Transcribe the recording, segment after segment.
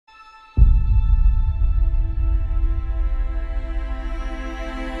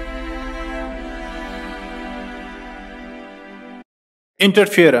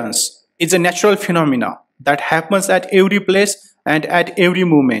Interference is a natural phenomena that happens at every place and at every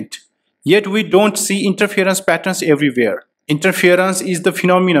moment. Yet we don't see interference patterns everywhere. Interference is the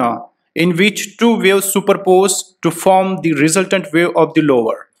phenomena in which two waves superpose to form the resultant wave of the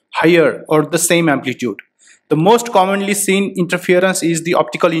lower, higher, or the same amplitude. The most commonly seen interference is the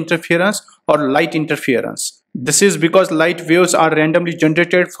optical interference or light interference. This is because light waves are randomly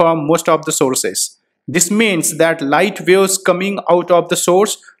generated from most of the sources. This means that light waves coming out of the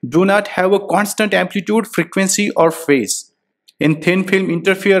source do not have a constant amplitude, frequency, or phase. In thin film,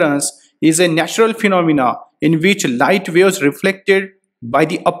 interference is a natural phenomena in which light waves reflected by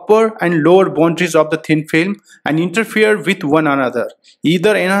the upper and lower boundaries of the thin film and interfere with one another,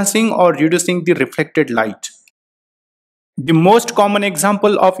 either enhancing or reducing the reflected light. The most common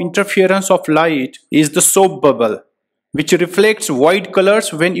example of interference of light is the soap bubble, which reflects void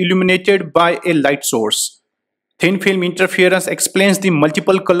colors when illuminated by a light source. Thin film interference explains the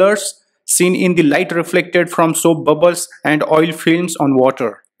multiple colors seen in the light reflected from soap bubbles and oil films on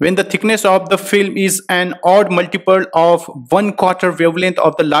water. When the thickness of the film is an odd multiple of 1/4 wavelength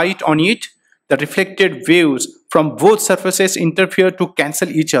of the light on it, the reflected waves from both surfaces interfere to cancel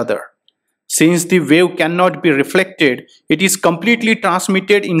each other. Since the wave cannot be reflected, it is completely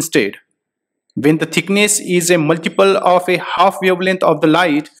transmitted instead. When the thickness is a multiple of a half wavelength of the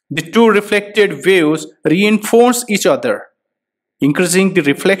light, the two reflected waves reinforce each other, increasing the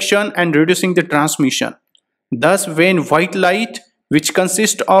reflection and reducing the transmission. Thus, when white light, which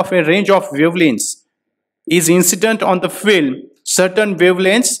consists of a range of wavelengths, is incident on the film, certain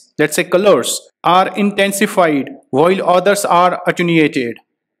wavelengths, let's say colors, are intensified while others are attenuated.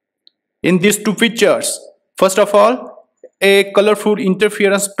 In these two pictures, first of all, a colorful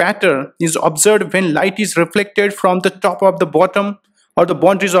interference pattern is observed when light is reflected from the top of the bottom or the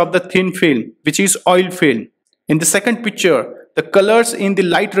boundaries of the thin film, which is oil film. In the second picture, the colors in the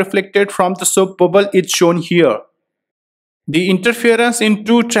light reflected from the soap bubble is shown here. The interference in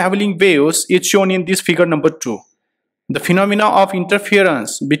two traveling waves is shown in this figure number 2. The phenomena of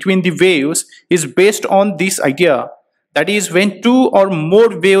interference between the waves is based on this idea, that is, when two or more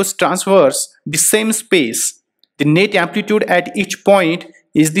waves traverse the same space, the net amplitude at each point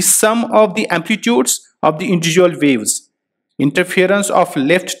is the sum of the amplitudes of the individual waves. Interference of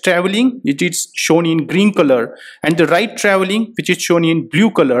left traveling, it is shown in green color, and the right traveling, which is shown in blue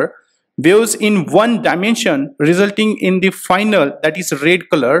color, waves in one dimension, resulting in the final, that is red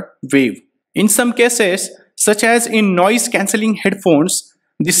color wave. In some cases, such as in noise cancelling headphones,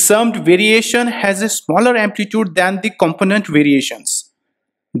 the summed variation has a smaller amplitude than the component variations.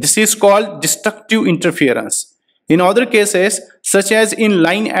 This is called destructive interference. In other cases, such as in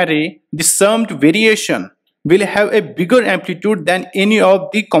line array, the summed variation will have a bigger amplitude than any of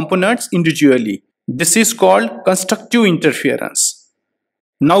the components individually. This is called constructive interference.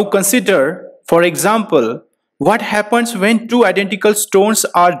 Now consider, for example, what happens when two identical stones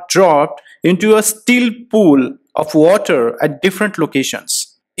are dropped into a still pool of water at different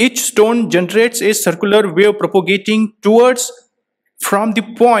locations. Each stone generates a circular wave propagating towards from the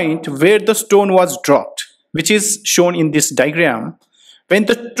point where the stone was dropped, which is shown in this diagram. When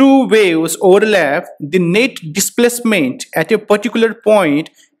the two waves overlap, the net displacement at a particular point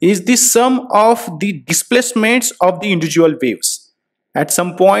is the sum of the displacements of the individual waves. At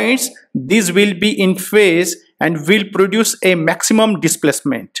some points, these will be in phase and will produce a maximum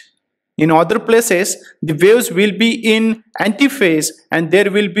displacement. In other places, the waves will be in antiphase and there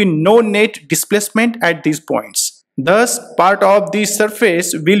will be no net displacement at these points. Thus, part of the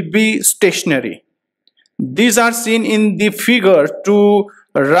surface will be stationary. These are seen in the figure to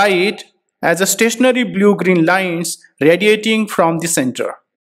right as a stationary blue-green lines radiating from the center.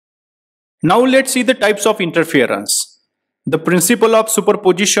 Now let's see the types of interference. The principle of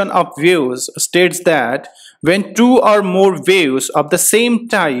superposition of waves states that when two or more waves of the same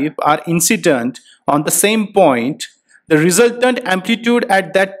type are incident on the same point, the resultant amplitude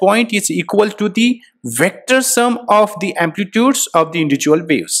at that point is equal to the vector sum of the amplitudes of the individual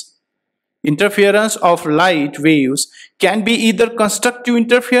waves. Interference of light waves can be either constructive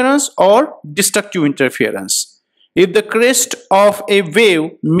interference or destructive interference. If the crest of a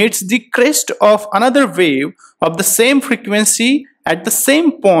wave meets the crest of another wave of the same frequency at the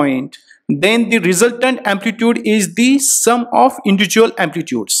same point, then the resultant amplitude is the sum of individual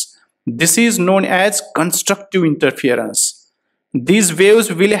amplitudes. This is known as constructive interference. These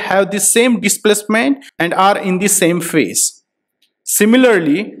waves will have the same displacement and are in the same phase.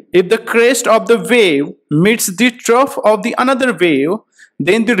 Similarly, if the crest of the wave meets the trough of the another wave,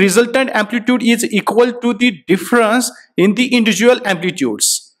 then the resultant amplitude is equal to the difference in the individual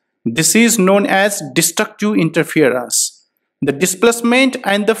amplitudes. This is known as destructive interference. The displacement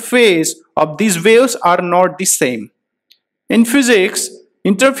and the phase of these waves are not the same. In physics,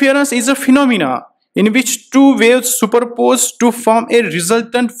 interference is a phenomena in which two waves superpose to form a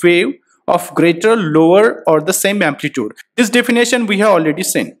resultant wave of greater, lower, or the same amplitude. This definition we have already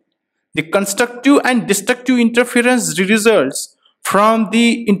seen. The constructive and destructive interference results from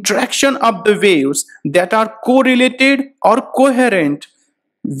the interaction of the waves that are correlated or coherent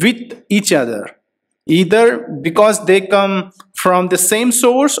with each other, either because they come from the same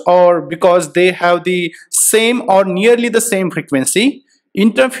source or because they have the same or nearly the same frequency.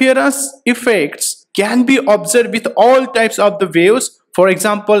 Interference effects can be observed with all types of the waves, for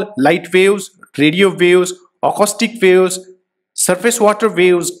example, light waves, radio waves, acoustic waves, surface water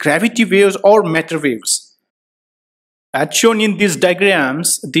waves, gravity waves, or matter waves. As shown in these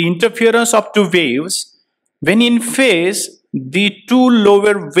diagrams, the interference of two waves, when in phase, the two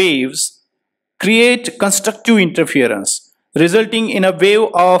lower waves create constructive interference, resulting in a wave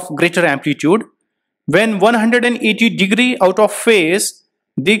of greater amplitude. When 180 degree out of phase,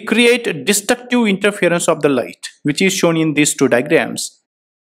 they create destructive interference of the light, which is shown in these two diagrams.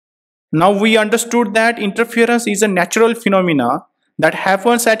 Now we understood that interference is a natural phenomena that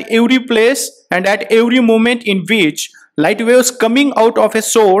happens at every place and at every moment in which light waves coming out of a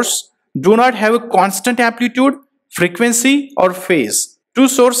source do not have a constant amplitude, frequency, or phase. Two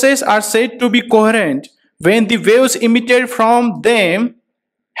sources are said to be coherent when the waves emitted from them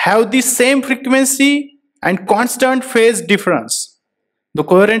have the same frequency and constant phase difference. The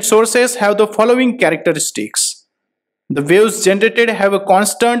coherent sources have the following characteristics. The waves generated have a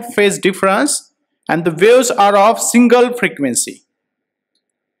constant phase difference and the waves are of single frequency.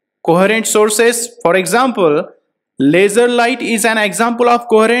 Coherent sources, for example, laser light is an example of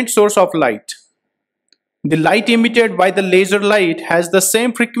coherent source of light. The light emitted by the laser light has the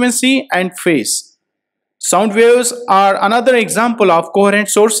same frequency and phase. Sound waves are another example of coherent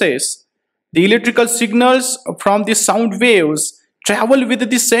sources. The electrical signals from the sound waves travel with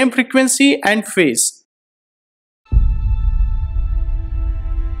the same frequency and phase.